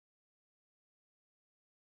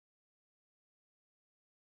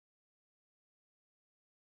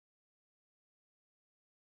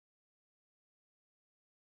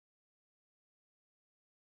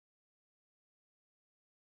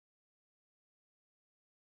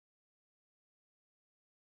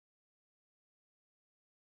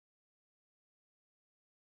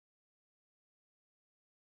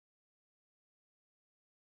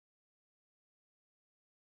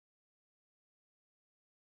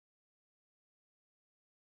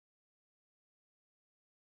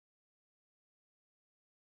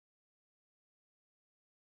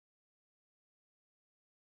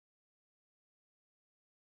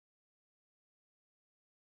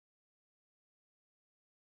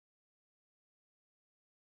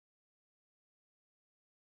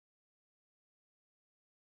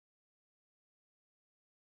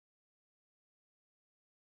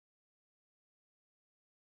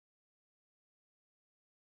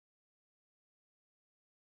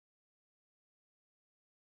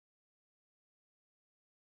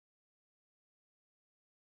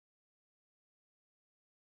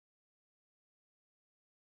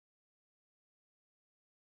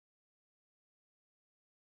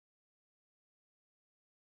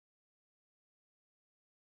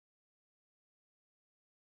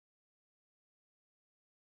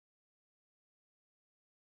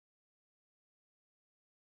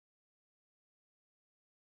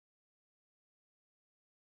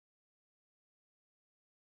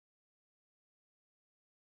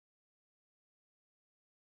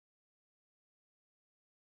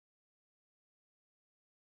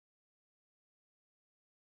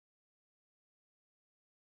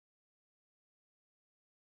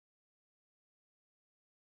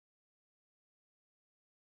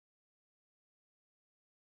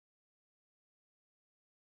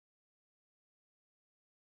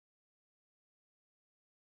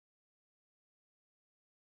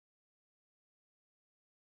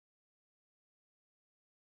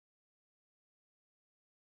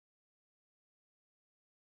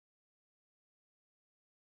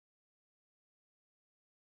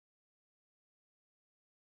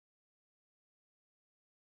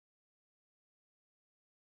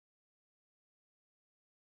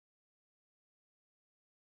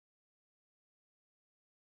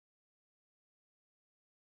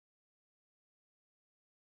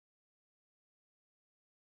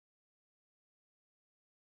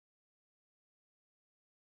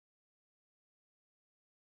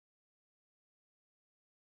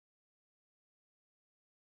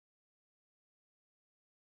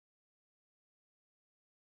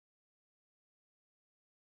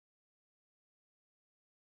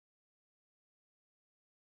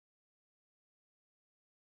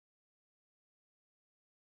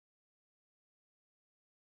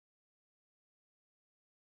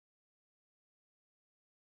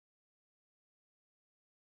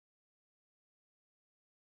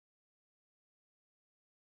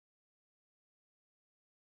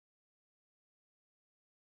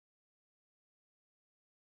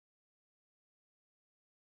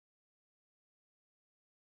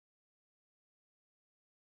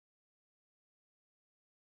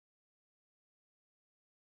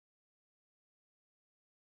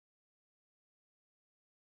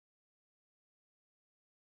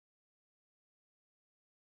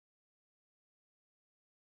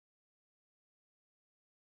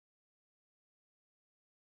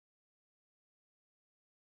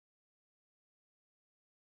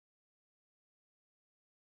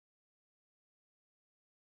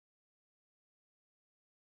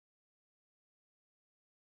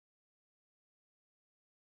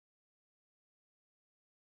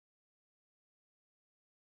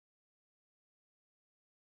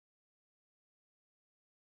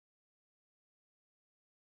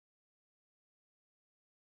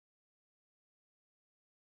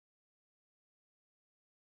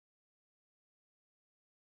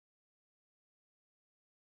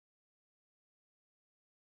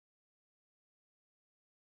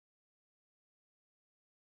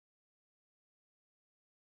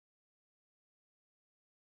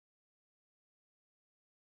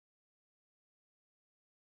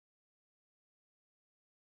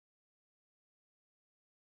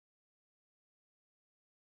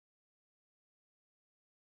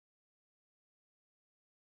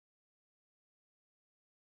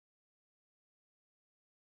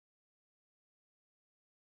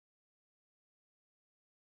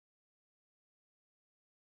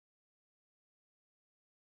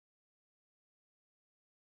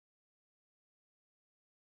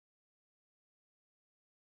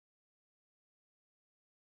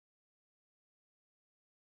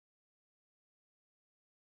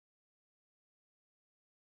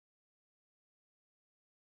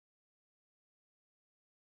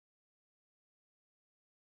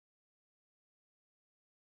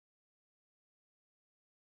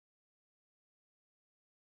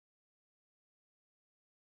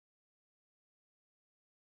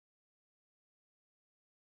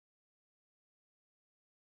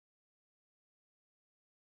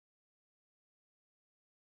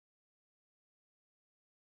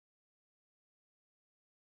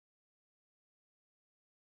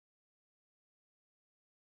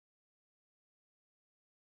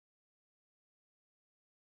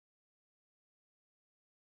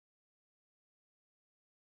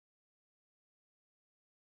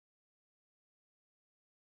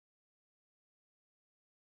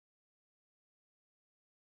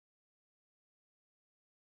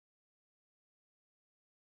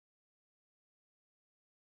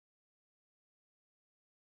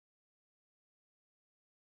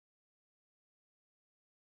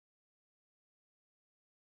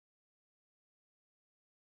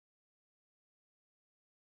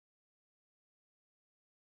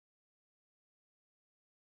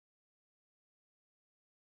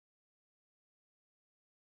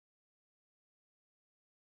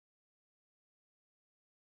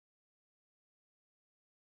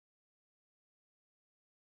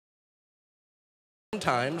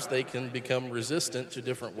sometimes they can become resistant to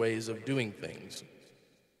different ways of doing things.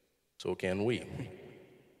 So can we.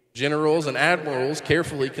 Generals and admirals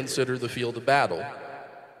carefully consider the field of battle.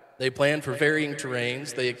 They plan for varying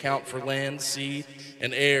terrains. They account for land, sea,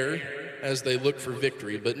 and air as they look for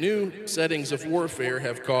victory. But new settings of warfare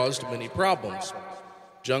have caused many problems.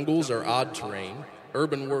 Jungles are odd terrain.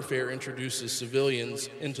 Urban warfare introduces civilians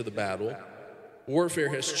into the battle. Warfare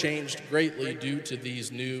has changed greatly due to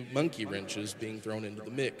these new monkey wrenches being thrown into the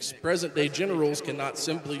mix. Present-day generals cannot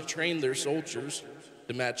simply train their soldiers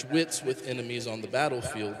to match wits with enemies on the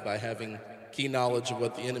battlefield by having key knowledge of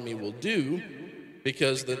what the enemy will do,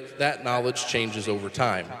 because that knowledge changes over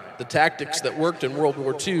time. The tactics that worked in World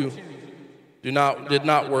War II did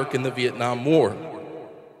not work in the Vietnam War.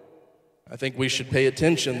 I think we should pay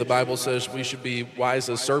attention. The Bible says we should be wise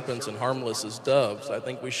as serpents and harmless as doves. I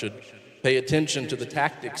think we should pay attention to the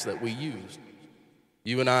tactics that we use.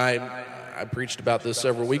 You and I preached about this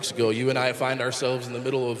several weeks ago, you and I find ourselves in the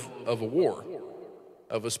middle of a war,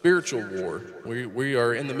 of a spiritual war. We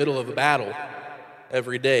are in the middle of a battle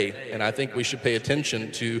every day, and I think we should pay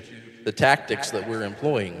attention to the tactics that we're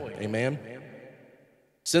employing. Amen?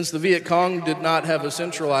 Since the Viet Cong did not have a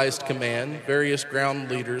centralized command, various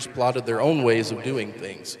ground leaders plotted their own ways of doing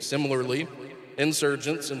things. Similarly,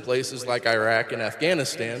 insurgents in places like Iraq and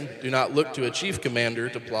Afghanistan do not look to a chief commander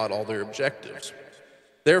to plot all their objectives.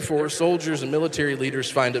 Therefore, soldiers and military leaders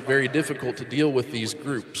find it very difficult to deal with these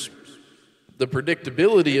groups. The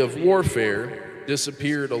predictability of warfare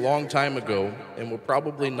disappeared a long time ago and will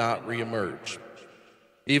probably not reemerge.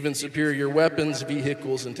 Even superior weapons,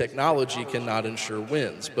 vehicles, and technology cannot ensure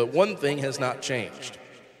wins. But one thing has not changed.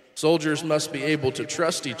 Soldiers must be able to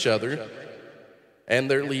trust each other and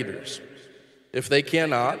their leaders. If they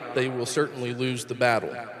cannot, they will certainly lose the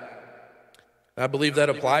battle. I believe that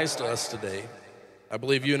applies to us today. I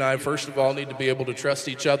believe you and I, first of all, need to be able to trust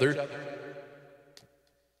each other.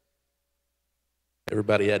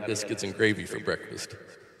 Everybody had biscuits and gravy for breakfast.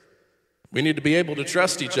 We need to be able to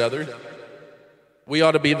trust each other. We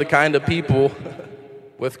ought to be the kind of people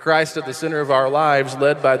with Christ at the center of our lives,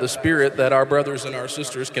 led by the Spirit, that our brothers and our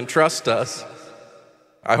sisters can trust us.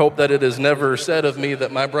 I hope that it is never said of me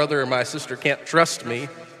that my brother or my sister can't trust me.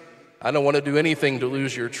 I don't want to do anything to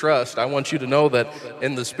lose your trust. I want you to know that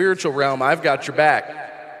in the spiritual realm, I've got your back.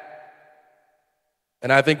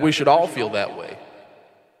 And I think we should all feel that way.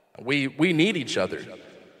 We need each other.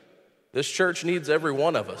 This church needs every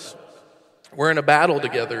one of us. We're in a battle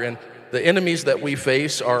together, and the enemies that we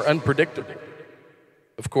face are unpredictable.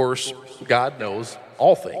 Of course, God knows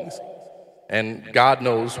all things, and God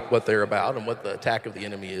knows what they're about and what the attack of the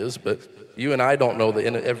enemy is, but you and I don't know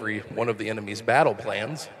every one of the enemy's battle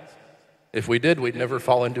plans. If we did, we'd never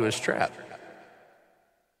fall into his trap.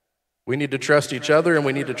 We need to trust each other, and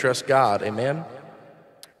we need to trust God. Amen?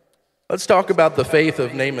 Let's talk about the faith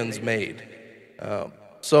of Naaman's maid.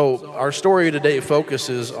 So our story today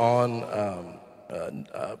focuses on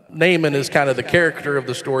Naaman is kind of the character of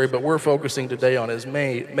the story, but we're focusing today on his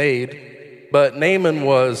maid. But Naaman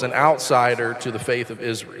was an outsider to the faith of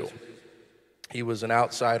Israel. He was an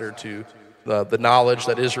outsider to the knowledge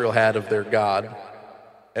that Israel had of their God.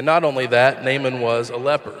 And not only that, Naaman was a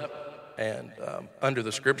leper. And under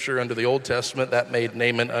the scripture, under the Old Testament, that made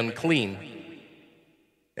Naaman unclean.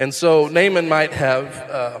 And so Naaman might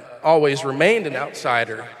have always remained an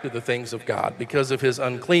outsider to the things of God because of his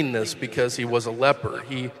uncleanness, because he was a leper.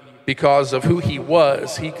 Because of who he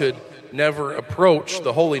was, he could never approach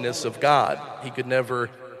the holiness of God. He could never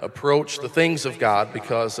approach the things of God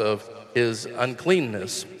because of his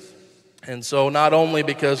uncleanness. And so not only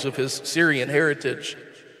because of his Syrian heritage,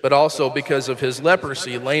 but also because of his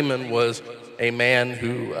leprosy, Naaman was a man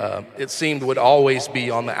who it seemed would always be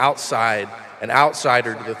on the outside, an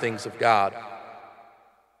outsider to the things of God.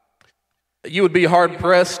 You would be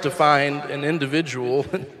hard-pressed to find an individual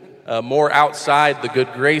more outside the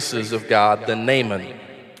good graces of God than Naaman.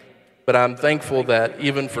 But I'm thankful that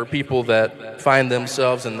even for people that find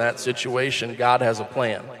themselves in that situation, God has a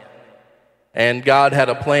plan. And God had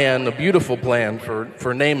a plan, a beautiful plan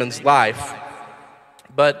for Naaman's life.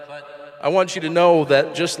 But I want you to know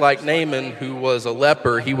that just like Naaman, who was a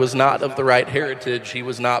leper, he was not of the right heritage. He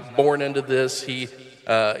was not born into this. He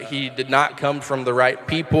did not come from the right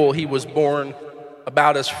people. He was born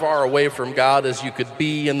about as far away from God as you could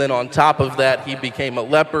be. And then on top of that, he became a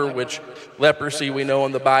leper, which leprosy we know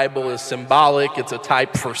in the Bible is symbolic. It's a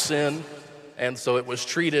type for sin. And so it was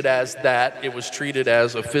treated as that. It was treated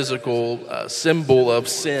as a physical symbol of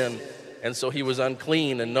sin. And so he was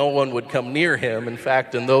unclean, and no one would come near him. In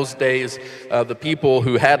fact, in those days, the people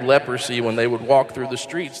who had leprosy, when they would walk through the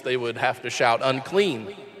streets, they would have to shout,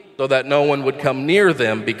 "Unclean." so that no one would come near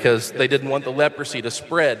them because they didn't want the leprosy to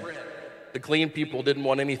spread. The clean people didn't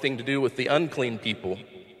want anything to do with the unclean people.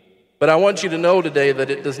 But I want you to know today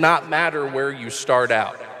that it does not matter where you start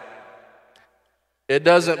out. It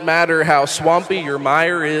doesn't matter how swampy your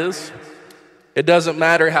mire is. It doesn't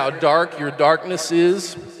matter how dark your darkness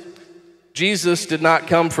is. Jesus did not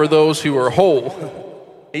come for those who are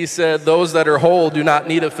whole. He said, those that are whole do not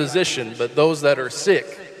need a physician, but those that are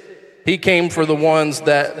sick. He came for the ones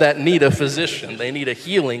that need a physician. They need a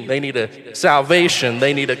healing. They need a salvation.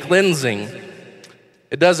 They need a cleansing.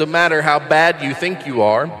 It doesn't matter how bad you think you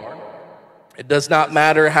are. It does not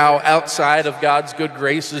matter how outside of God's good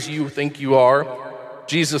graces you think you are.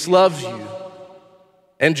 Jesus loves you.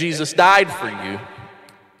 And Jesus died for you.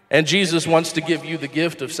 And Jesus wants to give you the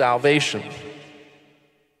gift of salvation.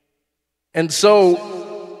 And so,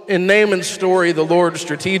 in Naaman's story, the Lord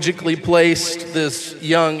strategically placed this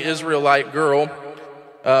young Israelite girl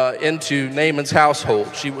into Naaman's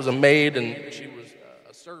household. She was a maid and she was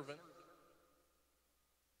a servant.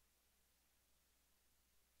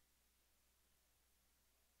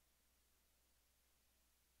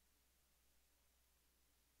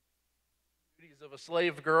 Duties of a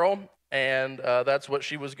slave girl, and that's what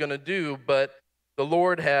she was going to do. But the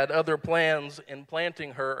Lord had other plans in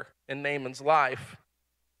planting her in Naaman's life.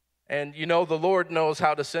 And you know, the Lord knows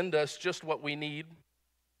how to send us just what we need,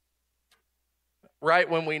 right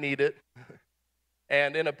when we need it,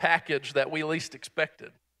 and in a package that we least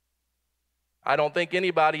expected. I don't think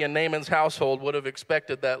anybody in Naaman's household would have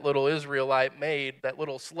expected that little Israelite maid, that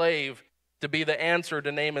little slave, to be the answer to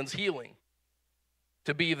Naaman's healing,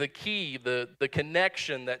 to be the key, the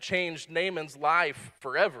connection that changed Naaman's life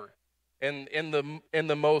forever, in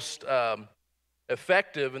the most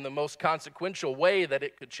effective and the most consequential way that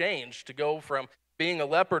it could change, to go from being a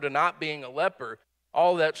leper to not being a leper.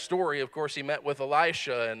 All that story, of course, he met with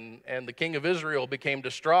Elisha, and the king of Israel became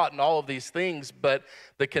distraught and all of these things, but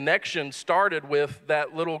the connection started with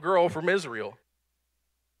that little girl from Israel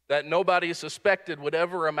that nobody suspected would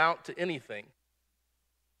ever amount to anything.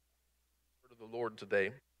 Word of the Lord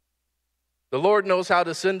today. The Lord knows how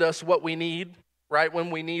to send us what we need right when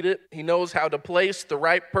we need it. He knows how to place the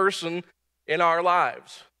right person in our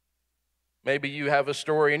lives. Maybe you have a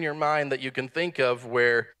story in your mind that you can think of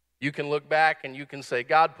where you can look back and you can say,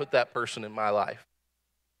 God put that person in my life.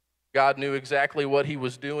 God knew exactly what he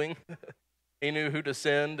was doing. He knew who to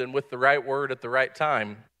send, and with the right word at the right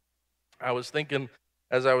time. I was thinking,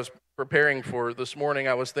 as I was preparing for this morning,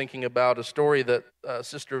 I was thinking about a story that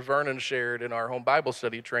Sister Vernon shared in our home Bible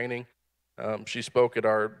study training. She spoke at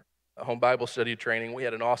our home Bible study training. We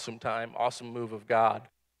had an awesome time, awesome move of God.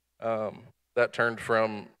 That turned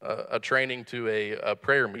from a training to a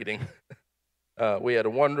prayer meeting. We had a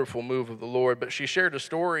wonderful move of the Lord, but she shared a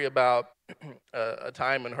story about a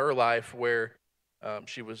time in her life where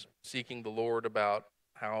she was seeking the Lord about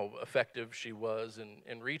how effective she was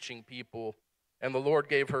in reaching people, and the Lord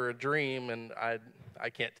gave her a dream, and I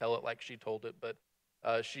can't tell it like she told it, but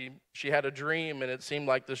she had a dream, and it seemed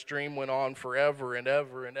like this dream went on forever and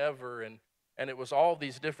ever and ever, and it was all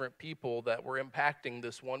these different people that were impacting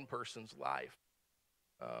this one person's life.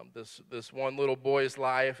 This one little boy's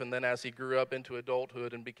life, and then as he grew up into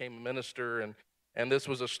adulthood and became a minister, and this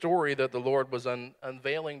was a story that the Lord was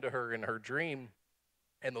unveiling to her in her dream,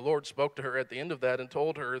 and the Lord spoke to her at the end of that and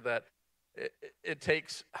told her that it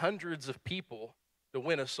takes hundreds of people to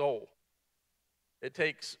win a soul. It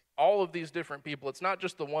takes all of these different people. It's not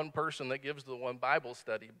just the one person that gives the one Bible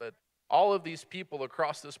study, but all of these people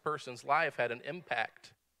across this person's life had an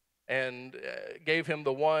impact and gave him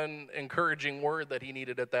the one encouraging word that he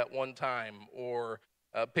needed at that one time, or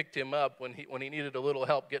picked him up when he needed a little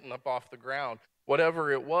help getting up off the ground.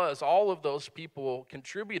 Whatever it was, all of those people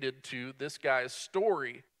contributed to this guy's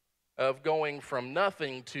story of going from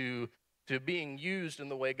nothing to being used in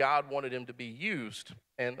the way God wanted him to be used.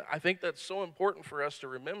 And I think that's so important for us to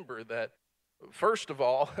remember that, first of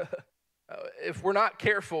all, if we're not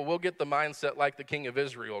careful, we'll get the mindset like the king of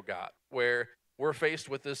Israel got, where we're faced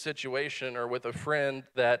with this situation or with a friend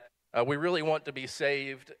that we really want to be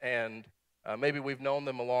saved, and maybe we've known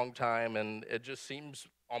them a long time, and it just seems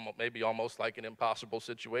almost like an impossible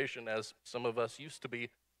situation, as some of us used to be.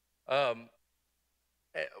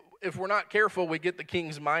 If we're not careful, we get the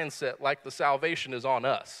king's mindset like the salvation is on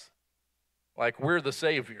us. Like we're the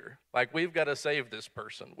Savior. Like we've got to save this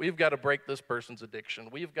person. We've got to break this person's addiction.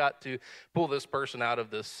 We've got to pull this person out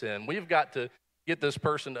of this sin. We've got to get this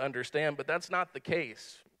person to understand, but that's not the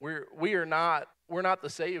case. We're not the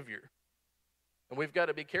Savior. And we've got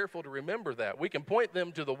to be careful to remember that. We can point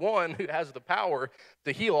them to the one who has the power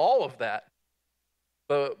to heal all of that,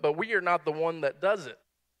 but we are not the one that does it.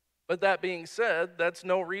 But that being said, that's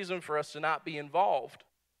no reason for us to not be involved.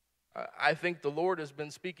 I think the Lord has been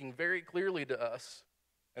speaking very clearly to us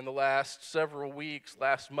in the last several weeks,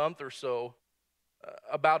 last month or so,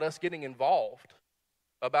 about us getting involved,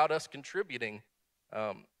 about us contributing.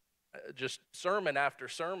 Just sermon after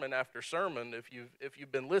sermon after sermon, if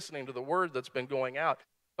you've been listening to the word that's been going out,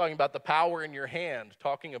 talking about the power in your hand,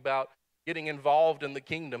 talking about getting involved in the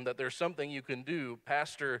kingdom, that there's something you can do.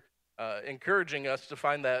 Pastor encouraging us to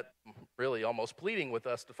find that, really almost pleading with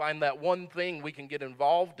us to find that one thing we can get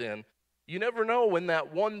involved in. You never know when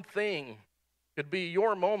that one thing could be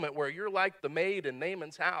your moment where you're like the maid in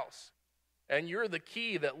Naaman's house, and you're the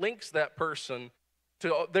key that links that person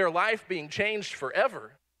to their life being changed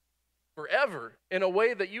forever, in a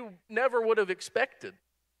way that you never would have expected.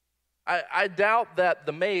 I doubt that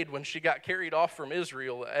the maid, when she got carried off from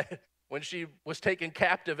Israel, when she was taken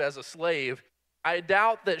captive as a slave, I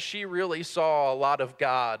doubt that she really saw a lot of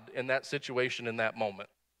God in that situation in that moment.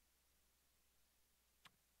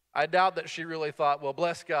 I doubt that she really thought, well,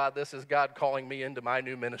 bless God, this is God calling me into my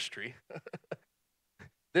new ministry.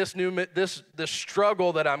 This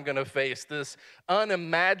struggle that I'm going to face, this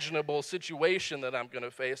unimaginable situation that I'm going to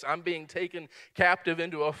face. I'm being taken captive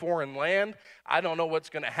into a foreign land. I don't know what's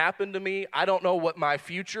going to happen to me. I don't know what my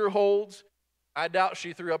future holds. I doubt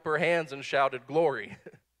she threw up her hands and shouted glory.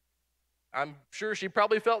 I'm sure she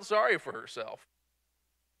probably felt sorry for herself.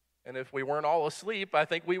 And if we weren't all asleep, I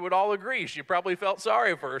think we would all agree she probably felt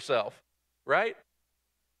sorry for herself, right?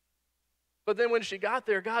 But then when she got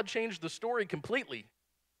there, God changed the story completely.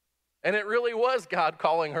 And it really was God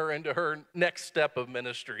calling her into her next step of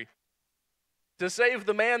ministry, to save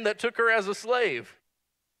the man that took her as a slave.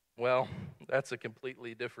 Well, that's a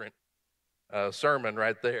completely different sermon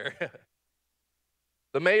right there.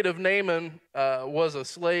 The maid of Naaman was a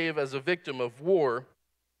slave as a victim of war,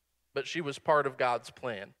 but she was part of God's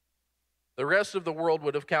plan. The rest of the world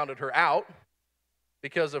would have counted her out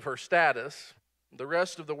because of her status. The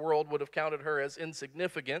rest of the world would have counted her as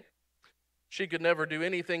insignificant. She could never do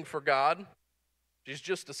anything for God. She's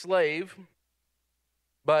just a slave.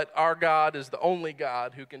 But our God is the only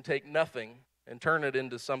God who can take nothing and turn it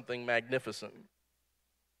into something magnificent.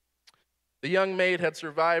 The young maid had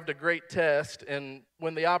survived a great test, and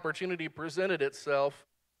when the opportunity presented itself,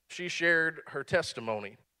 she shared her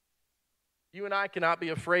testimony. You and I cannot be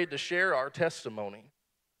afraid to share our testimony.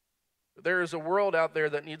 There is a world out there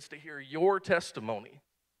that needs to hear your testimony.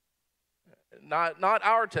 Not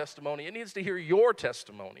our testimony. It needs to hear your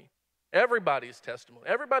testimony. Everybody's testimony.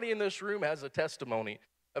 Everybody in this room has a testimony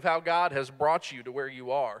of how God has brought you to where you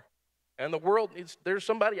are. And the world there's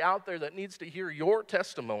somebody out there that needs to hear your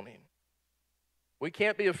testimony. We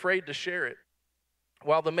can't be afraid to share it.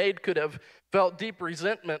 While the maid could have felt deep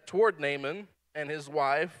resentment toward Naaman and his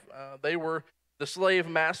wife, they were the slave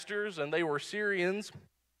masters and they were Syrians,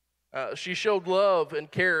 she showed love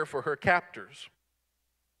and care for her captors.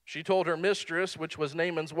 She told her mistress, which was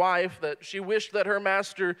Naaman's wife, that she wished that her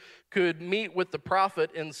master could meet with the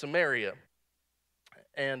prophet in Samaria.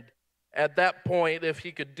 And at that point, if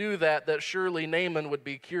he could do that, that surely Naaman would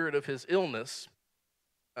be cured of his illness.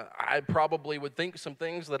 I probably would think some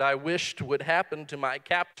things that I wished would happen to my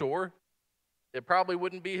captor. It probably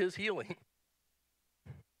wouldn't be his healing.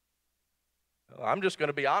 I'm just going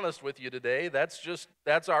to be honest with you today.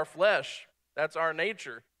 That's our flesh. That's our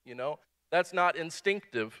nature, you know. That's not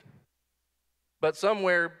instinctive. But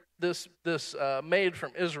somewhere this maid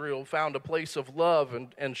from Israel found a place of love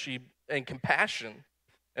and compassion.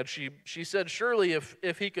 And she said, surely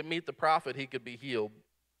if he could meet the prophet, he could be healed.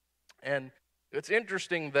 And it's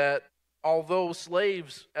interesting that although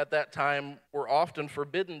slaves at that time were often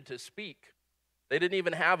forbidden to speak, they didn't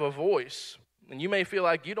even have a voice. And you may feel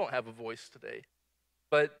like you don't have a voice today,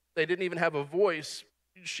 but they didn't even have a voice.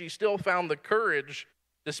 She still found the courage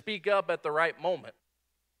to speak up at the right moment.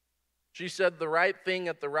 She said the right thing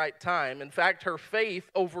at the right time. In fact, her faith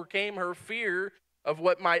overcame her fear of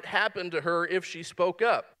what might happen to her if she spoke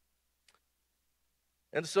up.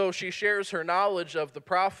 And so she shares her knowledge of the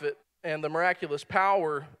prophet and the miraculous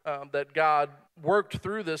power that God worked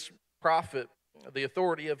through this prophet, the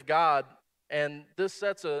authority of God. And this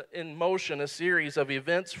sets in motion a series of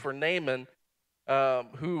events for Naaman,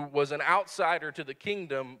 who was an outsider to the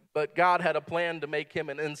kingdom, but God had a plan to make him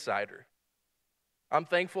an insider. I'm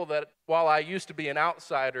thankful that while I used to be an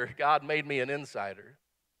outsider, God made me an insider.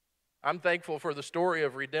 I'm thankful for the story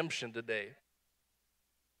of redemption today.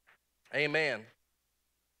 Amen.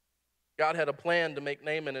 God had a plan to make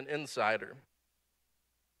Naaman an insider.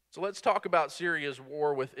 So let's talk about Syria's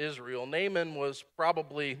war with Israel. Naaman was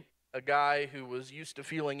probably a guy who was used to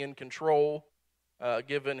feeling in control,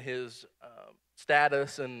 given his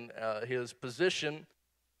status and his position,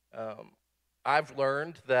 I've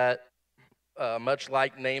learned that much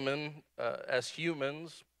like Naaman, as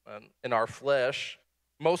humans in our flesh,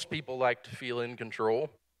 most people like to feel in control.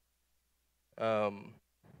 Can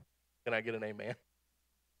I get an amen?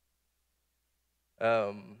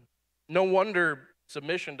 No wonder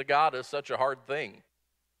submission to God is such a hard thing.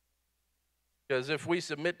 Because if we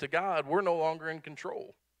submit to God, we're no longer in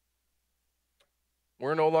control.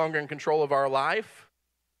 We're no longer in control of our life.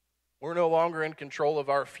 We're no longer in control of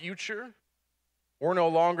our future. We're no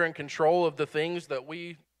longer in control of the things that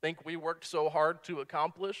we think we worked so hard to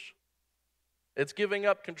accomplish. It's giving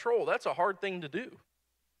up control. That's a hard thing to do.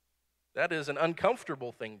 That is an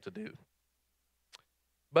uncomfortable thing to do.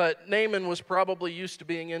 But Naaman was probably used to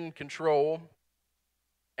being in control.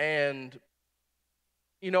 And,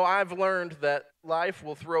 you know, I've learned that life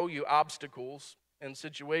will throw you obstacles and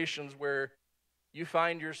situations where you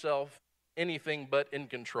find yourself anything but in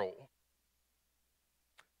control.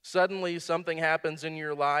 Suddenly something happens in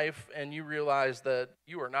your life and you realize that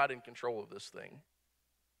you are not in control of this thing.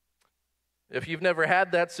 If you've never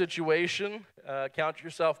had that situation, count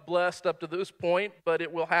yourself blessed up to this point, but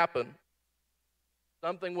it will happen.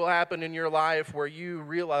 Something will happen in your life where you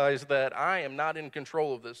realize that I am not in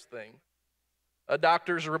control of this thing. A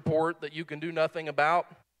doctor's report that you can do nothing about,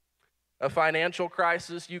 a financial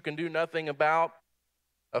crisis you can do nothing about,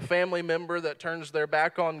 a family member that turns their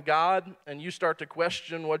back on God and you start to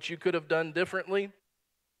question what you could have done differently.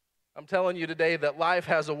 I'm telling you today that life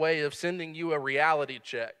has a way of sending you a reality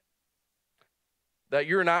check. That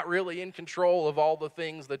you're not really in control of all the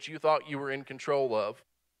things that you thought you were in control of.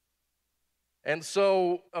 And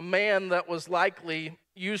so a man that was likely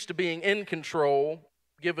used to being in control,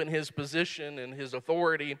 given his position and his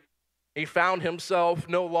authority, he found himself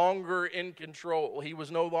no longer in control. He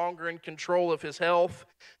was no longer in control of his health.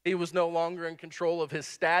 He was no longer in control of his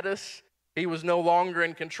status. He was no longer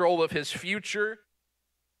in control of his future.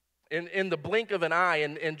 In the blink of an eye,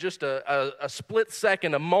 in just a split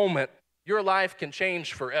second, a moment, your life can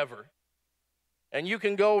change forever. And you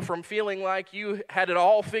can go from feeling like you had it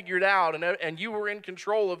all figured out and you were in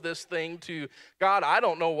control of this thing to, God, I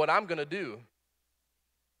don't know what I'm going to do.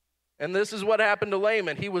 And this is what happened to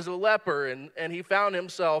Naaman. He was a leper and he found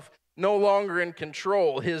himself no longer in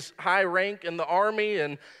control. His high rank in the army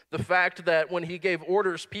and the fact that when he gave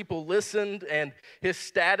orders, people listened, and his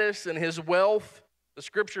status and his wealth, the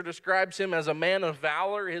scripture describes him as a man of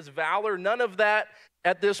valor. His valor, none of that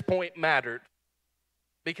at this point mattered.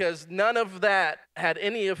 Because none of that had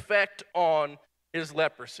any effect on his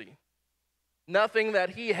leprosy. Nothing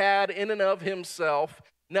that he had in and of himself,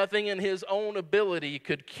 nothing in his own ability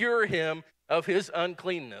could cure him of his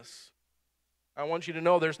uncleanness. I want you to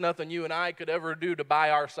know there's nothing you and I could ever do to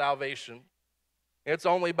buy our salvation. It's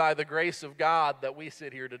only by the grace of God that we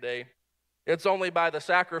sit here today. It's only by the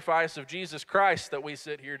sacrifice of Jesus Christ that we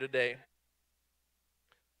sit here today.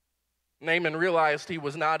 Naaman realized he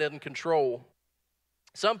was not in control.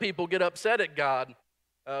 Some people get upset at God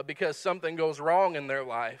because something goes wrong in their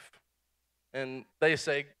life. And they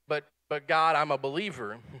say, but God, I'm a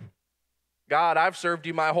believer. God, I've served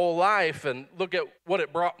you my whole life, and look at what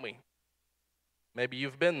it brought me. Maybe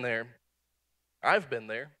you've been there. I've been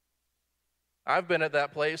there. I've been at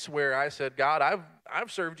that place where I said, God,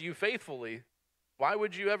 I've served you faithfully. Why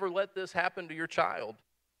would you ever let this happen to your child?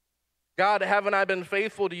 God, haven't I been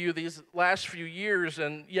faithful to you these last few years,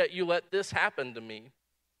 and yet you let this happen to me?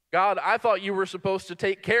 God, I thought you were supposed to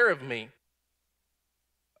take care of me.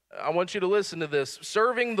 I want you to listen to this.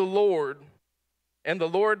 Serving the Lord and the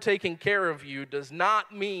Lord taking care of you does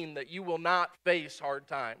not mean that you will not face hard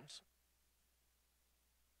times.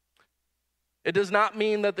 It does not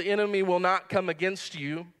mean that the enemy will not come against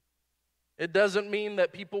you. It doesn't mean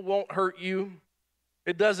that people won't hurt you.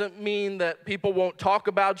 It doesn't mean that people won't talk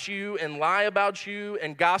about you and lie about you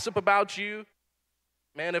and gossip about you.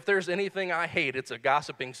 Man, if there's anything I hate, it's a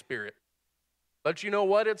gossiping spirit. But you know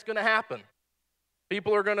what? It's going to happen.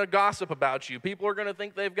 People are going to gossip about you. People are going to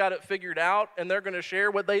think they've got it figured out, and they're going to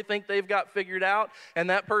share what they think they've got figured out, and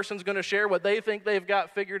that person's going to share what they think they've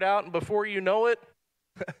got figured out, and before you know it,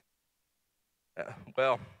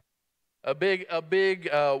 well, a big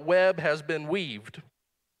web has been weaved.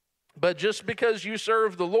 But just because you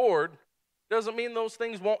serve the Lord doesn't mean those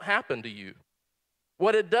things won't happen to you.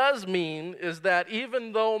 What it does mean is that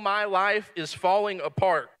even though my life is falling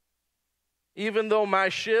apart, even though my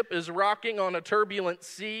ship is rocking on a turbulent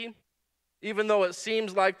sea, even though it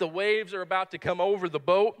seems like the waves are about to come over the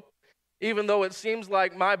boat, even though it seems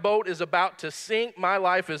like my boat is about to sink, my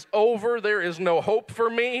life is over, there is no hope for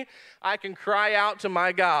me, I can cry out to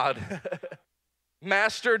my God.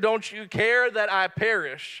 Master, don't you care that I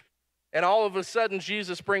perish? And all of a sudden,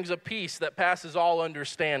 Jesus brings a peace that passes all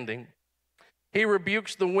understanding. He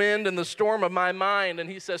rebukes the wind and the storm of my mind, and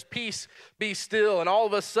he says, peace, be still. And all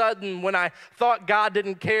of a sudden, when I thought God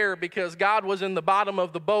didn't care because God was in the bottom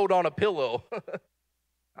of the boat on a pillow,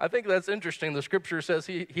 I think that's interesting. The scripture says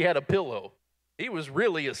he had a pillow. He was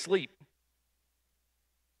really asleep.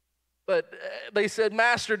 But they said,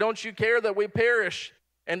 Master, don't you care that we perish?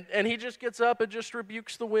 And he just gets up and just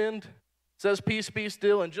rebukes the wind, says, peace, be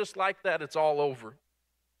still, and just like that, it's all over.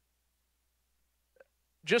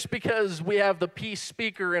 Just because we have the peace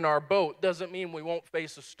speaker in our boat doesn't mean we won't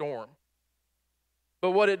face a storm.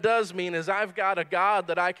 But what it does mean is I've got a God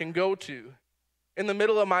that I can go to in the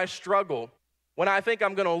middle of my struggle, when I think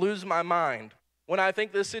I'm going to lose my mind, when I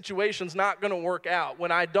think this situation's not going to work out,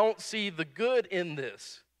 when I don't see the good in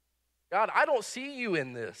this. God, I don't see you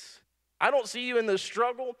in this. I don't see you in this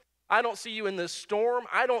struggle. I don't see you in this storm.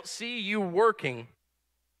 I don't see you working.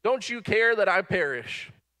 Don't you care that I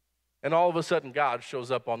perish? And all of a sudden, God shows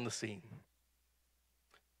up on the scene.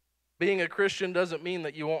 Being a Christian doesn't mean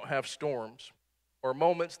that you won't have storms or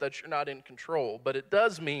moments that you're not in control, but it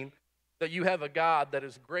does mean that you have a God that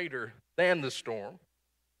is greater than the storm.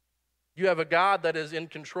 You have a God that is in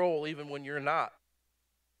control even when you're not.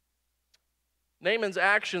 Naaman's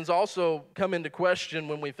actions also come into question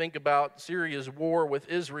when we think about Syria's war with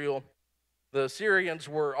Israel. The Syrians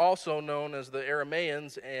were also known as the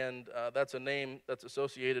Aramaeans, and that's a name that's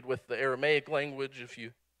associated with the Aramaic language. If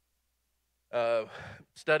you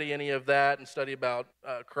study any of that and study about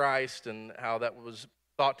Christ and how that was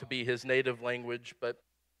thought to be his native language. But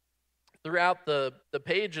throughout the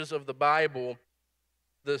pages of the Bible,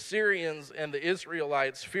 the Syrians and the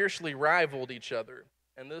Israelites fiercely rivaled each other,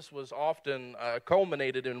 and this was often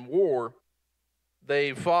culminated in war.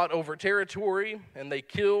 They fought over territory, and they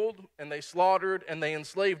killed, and they slaughtered, and they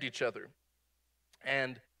enslaved each other.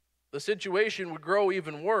 And the situation would grow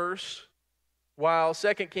even worse. While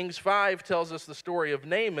 2 Kings 5 tells us the story of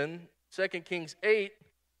Naaman, 2 Kings 8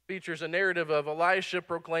 features a narrative of Elisha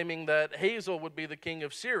proclaiming that Hazael would be the king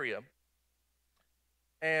of Syria.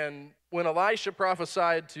 And when Elisha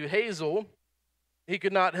prophesied to Hazael, he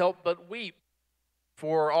could not help but weep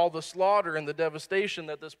for all the slaughter and the devastation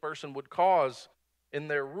that this person would cause in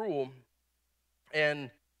their rule. And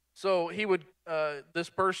so this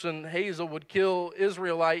person, Hazael, would kill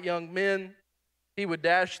Israelite young men. He would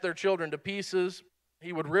dash their children to pieces.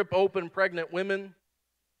 He would rip open pregnant women.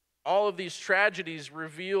 All of these tragedies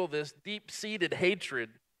reveal this deep-seated hatred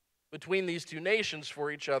between these two nations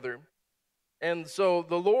for each other. And so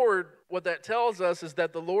the Lord, what that tells us is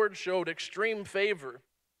that the Lord showed extreme favor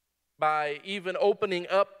by even opening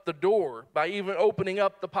up the door, by even opening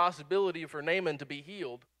up the possibility for Naaman to be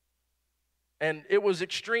healed. And it was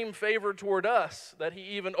extreme favor toward us that he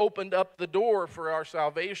even opened up the door for our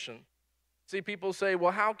salvation. See, people say,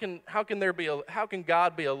 well, how can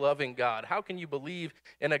God be a loving God? How can you believe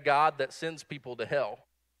in a God that sends people to hell?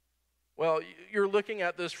 Well, you're looking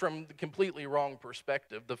at this from the completely wrong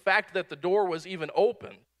perspective. The fact that the door was even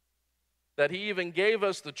open, that he even gave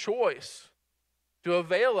us the choice to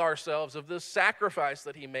avail ourselves of this sacrifice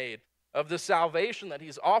that he made, of the salvation that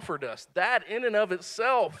he's offered us, that in and of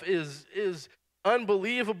itself is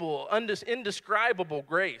unbelievable, indescribable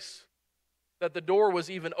grace, that the door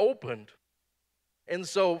was even opened. And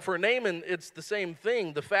so for Naaman, it's the same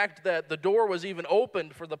thing. The fact that the door was even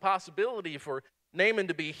opened for the possibility for Naaman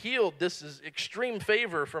to be healed, this is extreme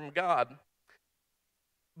favor from God.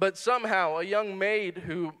 But somehow a young maid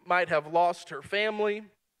who might have lost her family,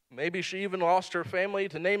 maybe she even lost her family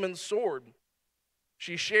to Naaman's sword,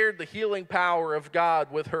 she shared the healing power of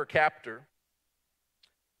God with her captor.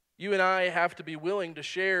 You and I have to be willing to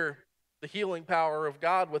share the healing power of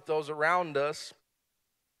God with those around us,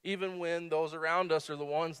 even when those around us are the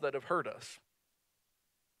ones that have hurt us.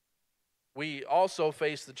 We also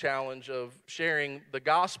face the challenge of sharing the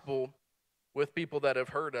gospel with people that have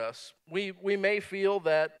hurt us. We may feel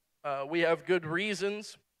that we have good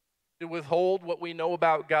reasons to withhold what we know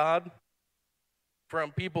about God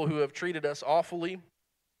from people who have treated us awfully,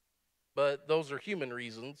 but those are human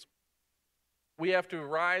reasons. We have to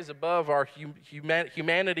rise above our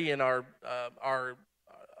humanity and our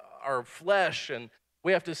flesh, and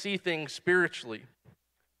we have to see things spiritually.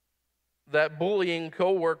 That bullying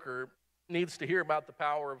coworker needs to hear about the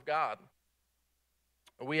power of God.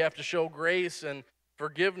 We have to show grace and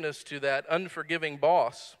forgiveness to that unforgiving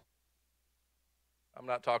boss. I'm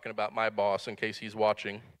not talking about my boss in case he's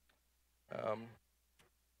watching.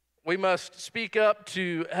 We must speak up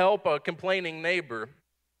to help a complaining neighbor.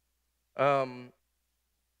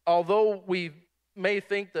 Although we may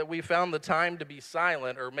think that we found the time to be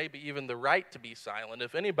silent, or maybe even the right to be silent.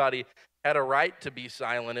 If anybody had a right to be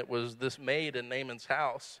silent, it was this maid in Naaman's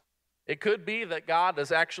house. It could be that God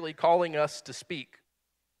is actually calling us to speak.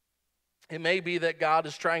 It may be that God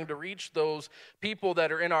is trying to reach those people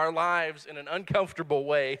that are in our lives in an uncomfortable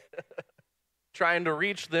way, trying to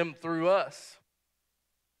reach them through us.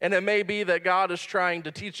 And it may be that God is trying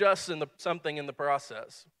to teach us something in the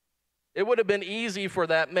process. It would have been easy for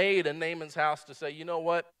that maid in Naaman's house to say, you know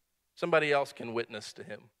what? Somebody else can witness to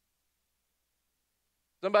him.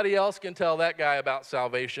 Somebody else can tell that guy about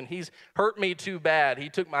salvation. He's hurt me too bad. He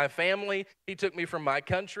took my family. He took me from my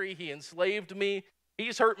country. He enslaved me.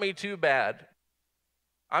 He's hurt me too bad.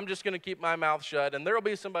 I'm just going to keep my mouth shut, and there will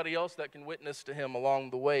be somebody else that can witness to him along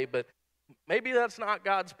the way. But maybe that's not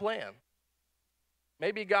God's plan.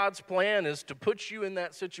 Maybe God's plan is to put you in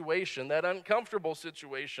that situation, that uncomfortable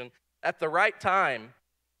situation, at the right time,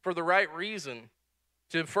 for the right reason,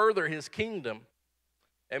 to further his kingdom.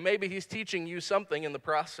 And maybe he's teaching you something in the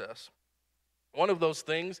process. One of those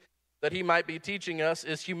things that he might be teaching us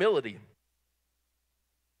is humility.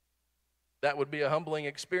 That would be a humbling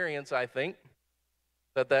experience, I think,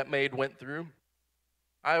 that maid went through.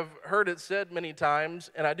 I've heard it said many times,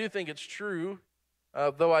 and I do think it's true,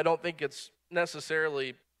 though I don't think it's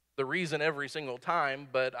necessarily the reason every single time,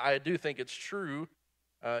 but I do think it's true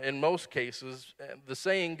in most cases. The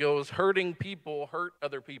saying goes, hurting people hurt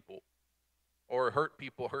other people, or hurt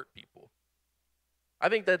people hurt people. I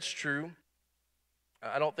think that's true.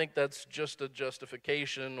 I don't think that's just a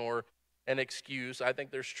justification or an excuse. I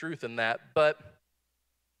think there's truth in that, but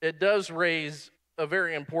it does raise a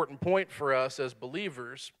very important point for us as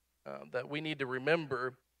believers that we need to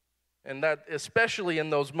remember, and that especially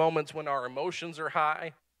in those moments when our emotions are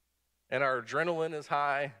high and our adrenaline is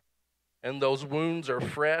high and those wounds are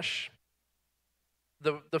fresh,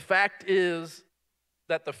 the fact is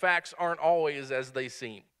that the facts aren't always as they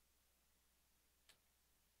seem.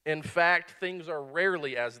 In fact, things are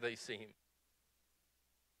rarely as they seem.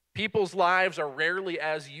 People's lives are rarely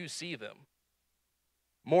as you see them.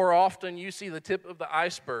 More often, you see the tip of the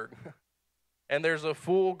iceberg, and there's a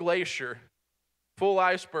full glacier, full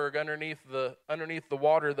iceberg underneath the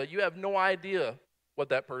water that you have no idea what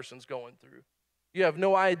that person's going through. You have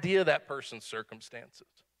no idea that person's circumstances.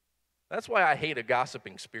 That's why I hate a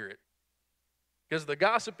gossiping spirit, because the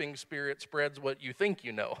gossiping spirit spreads what you think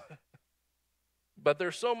you know. But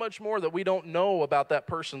there's so much more that we don't know about that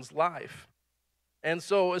person's life. And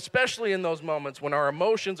so, especially in those moments when our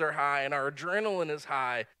emotions are high and our adrenaline is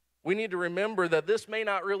high, we need to remember that this may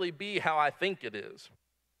not really be how I think it is.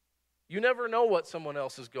 You never know what someone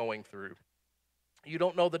else is going through. You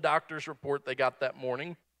don't know the doctor's report they got that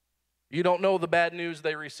morning. You don't know the bad news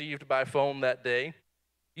they received by phone that day.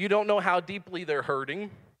 You don't know how deeply they're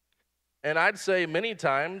hurting. And I'd say many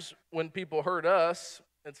times when people hurt us,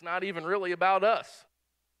 it's not even really about us.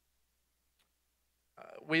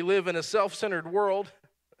 We live in a self-centered world.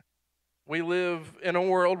 We live in a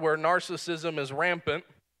world where narcissism is rampant,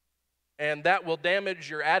 and that will damage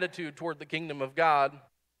your attitude toward the kingdom of God.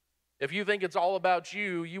 If you think it's all about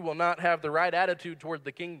you, you will not have the right attitude toward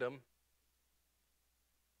the kingdom.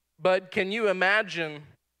 But can you imagine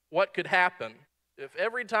what could happen if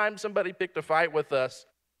every time somebody picked a fight with us,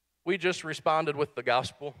 we just responded with the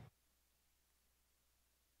gospel?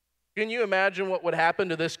 Can you imagine what would happen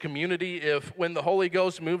to this community if, when the Holy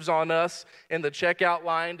Ghost moves on us in the checkout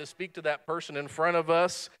line to speak to that person in front of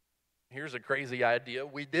us, here's a crazy idea,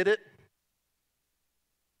 we did it.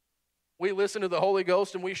 We listened to the Holy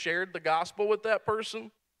Ghost and we shared the gospel with that person.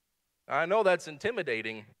 I know that's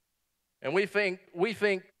intimidating. And we think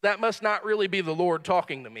that must not really be the Lord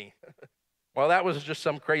talking to me. Well, that was just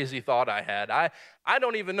some crazy thought I had. I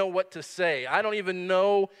don't even know what to say. I don't even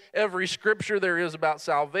know every scripture there is about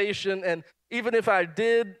salvation. And even if I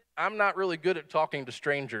did, I'm not really good at talking to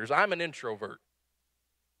strangers. I'm an introvert.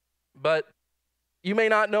 But you may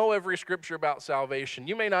not know every scripture about salvation.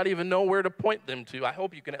 You may not even know where to point them to. I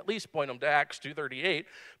hope you can at least point them to Acts 2:38.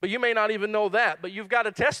 But you may not even know that. But you've got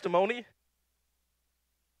a testimony.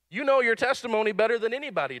 You know your testimony better than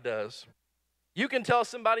anybody does. You can tell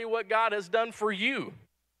somebody what God has done for you.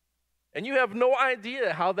 And you have no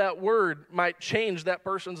idea how that word might change that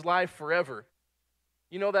person's life forever.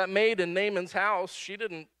 You know, that maid in Naaman's house, she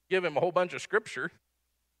didn't give him a whole bunch of scripture.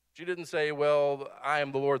 She didn't say, well, I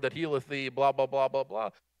am the Lord that healeth thee, blah, blah, blah, blah,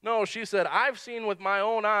 blah. No, she said, I've seen with my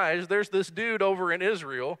own eyes, there's this dude over in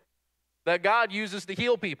Israel that God uses to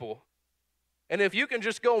heal people. And if you can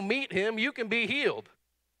just go meet him, you can be healed.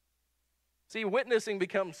 See, witnessing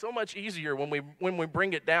becomes so much easier when we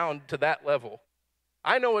bring it down to that level.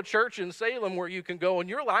 I know a church in Salem where you can go and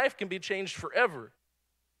your life can be changed forever.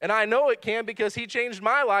 And I know it can because he changed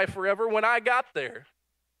my life forever when I got there.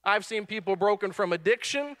 I've seen people broken from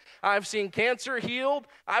addiction. I've seen cancer healed.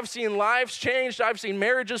 I've seen lives changed. I've seen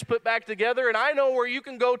marriages put back together. And I know where you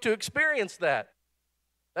can go to experience that.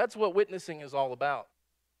 That's what witnessing is all about.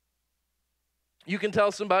 You can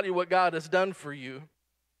tell somebody what God has done for you.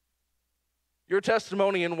 Your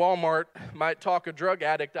testimony in Walmart might talk a drug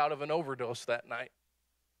addict out of an overdose that night.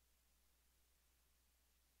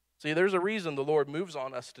 See, there's a reason the Lord moves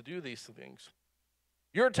on us to do these things.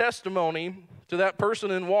 Your testimony to that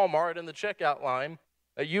person in Walmart in the checkout line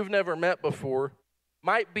that you've never met before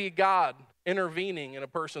might be God intervening in a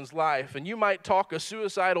person's life. And you might talk a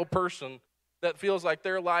suicidal person that feels like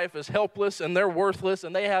their life is helpless and they're worthless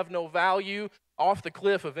and they have no value off the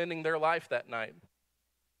cliff of ending their life that night.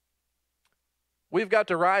 We've got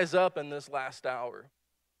to rise up in this last hour.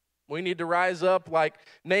 We need to rise up like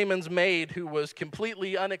Naaman's maid, who was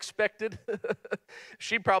completely unexpected.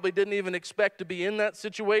 She probably didn't even expect to be in that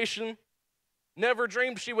situation. Never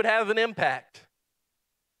dreamed she would have an impact.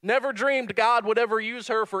 Never dreamed God would ever use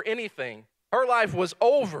her for anything. Her life was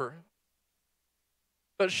over.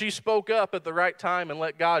 But she spoke up at the right time and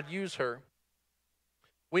let God use her.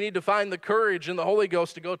 We need to find the courage in the Holy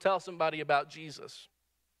Ghost to go tell somebody about Jesus.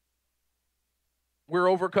 We're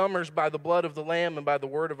overcomers by the blood of the Lamb and by the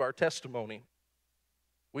word of our testimony.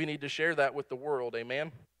 We need to share that with the world,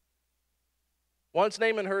 amen? Once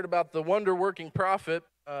Naaman heard about the wonder-working prophet,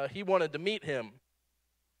 he wanted to meet him.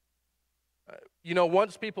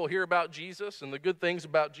 Once people hear about Jesus and the good things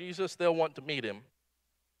about Jesus, they'll want to meet him.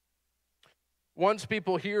 Once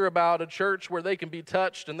people hear about a church where they can be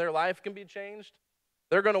touched and their life can be changed,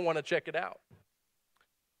 they're going to want to check it out.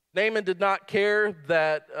 Naaman did not care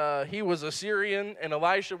that he was a Syrian and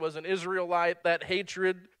Elisha was an Israelite. That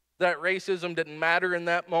hatred, that racism didn't matter in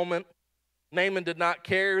that moment. Naaman did not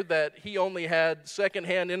care that he only had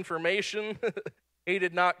secondhand information. He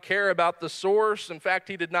did not care about the source. In fact,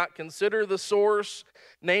 he did not consider the source.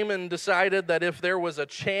 Naaman decided that if there was a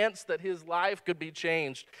chance that his life could be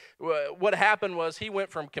changed, what happened was he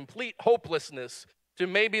went from complete hopelessness to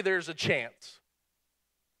maybe there's a chance.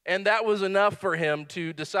 And that was enough for him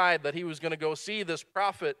to decide that he was going to go see this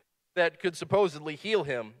prophet that could supposedly heal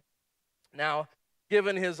him. Now,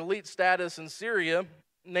 given his elite status in Syria,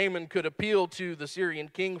 Naaman could appeal to the Syrian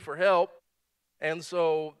king for help. And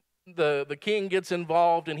so the king gets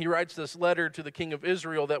involved and he writes this letter to the king of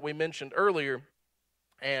Israel that we mentioned earlier.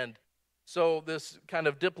 And so this kind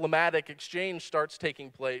of diplomatic exchange starts taking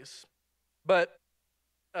place. But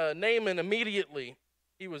Naaman immediately,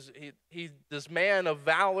 he this man of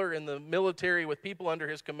valor in the military with people under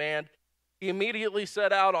his command, he immediately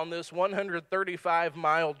set out on this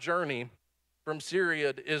 135-mile journey from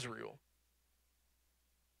Syria to Israel.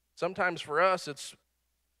 Sometimes for us,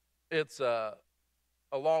 it's a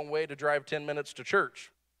long way to drive 10 minutes to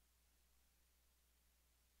church.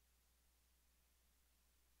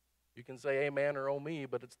 You can say amen or oh me,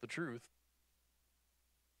 but it's the truth.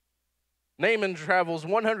 Naaman travels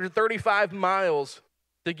 135 miles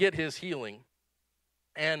to get his healing.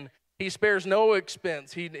 And he spares no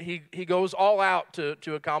expense. He goes all out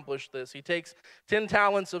to accomplish this. He takes 10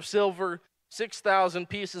 talents of silver, 6,000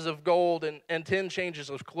 pieces of gold, and 10 changes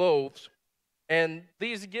of clothes. And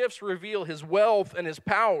these gifts reveal his wealth and his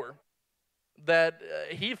power, that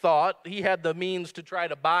he thought he had the means to try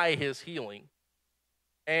to buy his healing.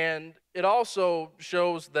 And it also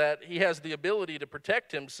shows that he has the ability to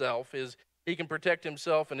protect himself. He can protect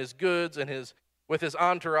himself and his goods and with his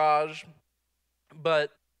entourage,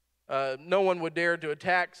 but no one would dare to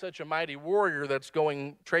attack such a mighty warrior that's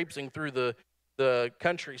going traipsing through the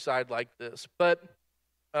countryside like this. But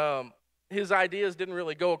his ideas didn't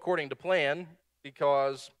really go according to plan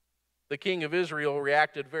because the king of Israel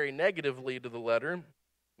reacted very negatively to the letter.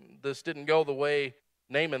 This didn't go the way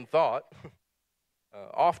Naaman thought.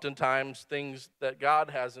 Oftentimes, things that God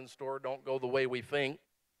has in store don't go the way we think.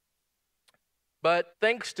 But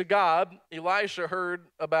thanks to God, Elisha heard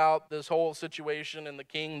about this whole situation and the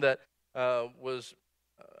king that was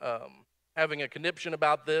having a conniption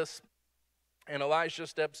about this, and Elisha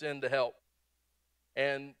steps in to help.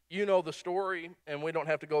 And you know the story, and we don't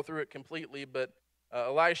have to go through it completely, but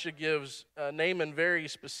Elisha gives Naaman very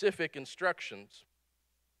specific instructions.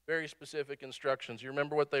 Very specific instructions. You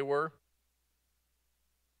remember what they were?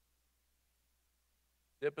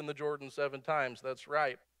 Dip in the Jordan 7 times, that's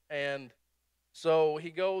right. And so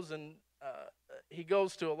he goes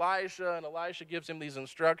to Elisha, and Elisha gives him these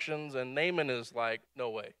instructions, and Naaman is like,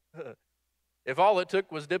 no way. If all it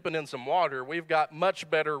took was dipping in some water, we've got much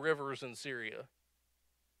better rivers in Syria,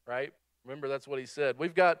 right? Remember, that's what he said.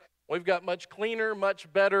 We've got much cleaner,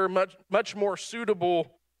 much better, much more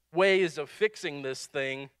suitable ways of fixing this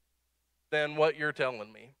thing than what you're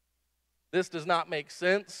telling me. This does not make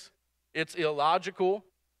sense. It's illogical,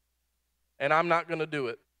 and I'm not going to do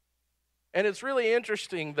it. And it's really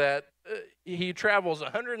interesting that he travels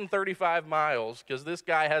 135 miles because this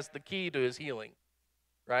guy has the key to his healing,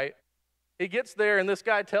 right? He gets there, and this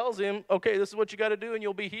guy tells him, okay, this is what you got to do, and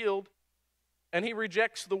you'll be healed. And he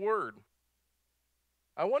rejects the word.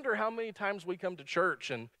 I wonder how many times we come to church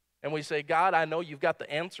and we say, God, I know you've got the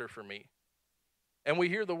answer for me. And we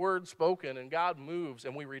hear the word spoken, and God moves,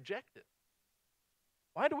 and we reject it.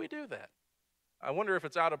 Why do we do that? I wonder if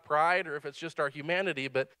it's out of pride or if it's just our humanity,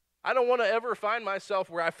 but I don't want to ever find myself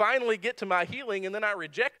where I finally get to my healing and then I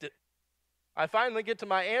reject it. I finally get to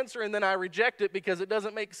my answer and then I reject it because it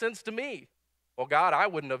doesn't make sense to me. Well, God, I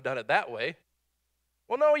wouldn't have done it that way.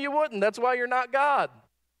 Well, no, you wouldn't. That's why you're not God.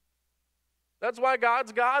 That's why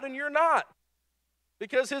God's God and you're not.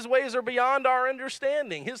 Because his ways are beyond our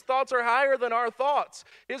understanding. His thoughts are higher than our thoughts.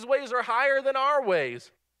 His ways are higher than our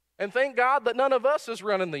ways. And thank God that none of us is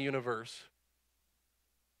running the universe.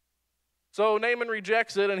 So Naaman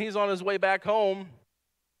rejects it, and he's on his way back home.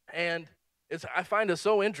 And I find it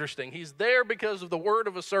so interesting. He's there because of the word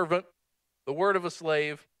of a servant, the word of a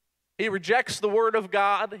slave. He rejects the word of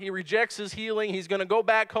God. He rejects his healing. He's going to go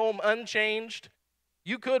back home unchanged.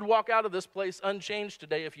 You could walk out of this place unchanged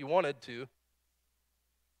today if you wanted to.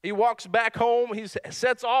 He walks back home. He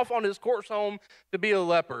sets off on his course home to be a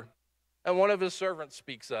leper. And one of his servants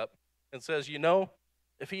speaks up and says, you know,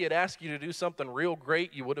 if he had asked you to do something real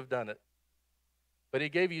great, you would have done it. But he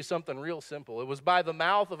gave you something real simple. It was by the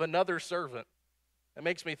mouth of another servant. It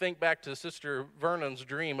makes me think back to Sister Vernon's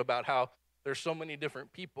dream about how there's so many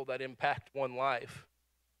different people that impact one life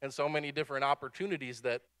and so many different opportunities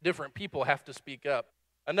that different people have to speak up.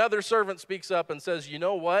 Another servant speaks up and says, you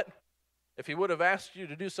know what? If he would have asked you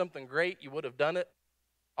to do something great, you would have done it.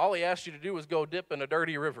 All he asked you to do was go dip in a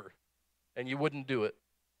dirty river, and you wouldn't do it.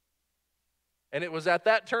 And it was at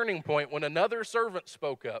that turning point when another servant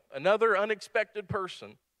spoke up, another unexpected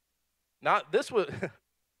person. Not this was,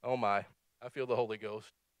 oh my, I feel the Holy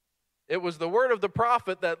Ghost. It was the word of the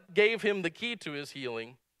prophet that gave him the key to his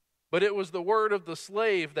healing, but it was the word of the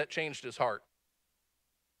slave that changed his heart.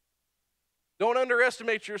 Don't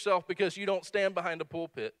underestimate yourself because you don't stand behind a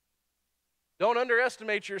pulpit. Don't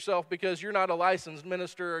underestimate yourself because you're not a licensed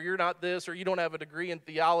minister or you're not this or you don't have a degree in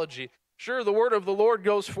theology. Sure, the word of the Lord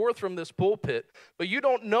goes forth from this pulpit, but you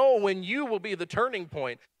don't know when you will be the turning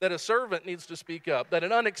point that a servant needs to speak up, that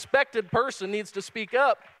an unexpected person needs to speak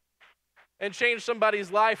up and change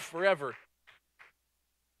somebody's life forever.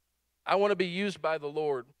 I want to be used by the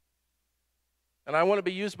Lord, and I want to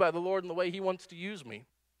be used by the Lord in the way he wants to use me.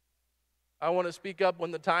 I want to speak up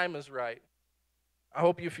when the time is right. I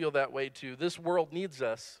hope you feel that way too. This world needs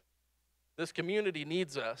us. This community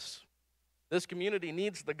needs us. This community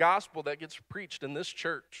needs the gospel that gets preached in this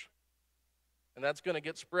church. And that's going to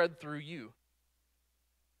get spread through you.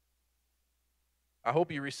 I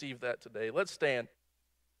hope you receive that today. Let's stand.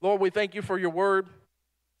 Lord, we thank you for your word.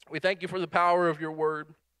 We thank you for the power of your word.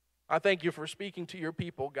 I thank you for speaking to your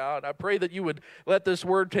people, God. I pray that you would let this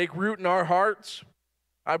word take root in our hearts.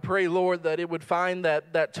 I pray, Lord, that it would find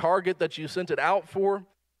that target that you sent it out for.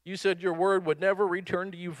 You said your word would never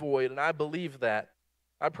return to you void, and I believe that.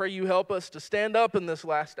 I pray you help us to stand up in this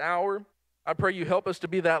last hour. I pray you help us to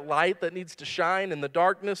be that light that needs to shine in the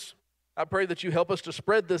darkness. I pray that you help us to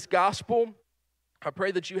spread this gospel. I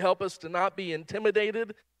pray that you help us to not be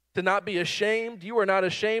intimidated, to not be ashamed. You are not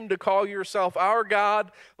ashamed to call yourself our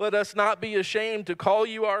God. Let us not be ashamed to call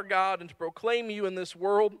you our God and to proclaim you in this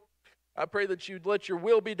world. I pray that you'd let your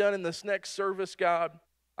will be done in this next service, God.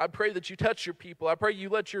 I pray that you touch your people. I pray you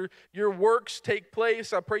let your works take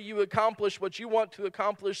place. I pray you accomplish what you want to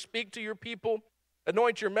accomplish. Speak to your people.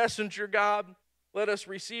 Anoint your messenger, God. Let us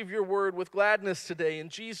receive your word with gladness today in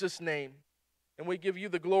Jesus' name. And we give you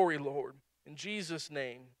the glory, Lord, in Jesus'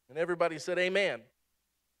 name. And everybody said amen.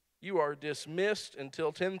 You are dismissed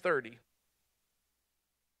until 10:30.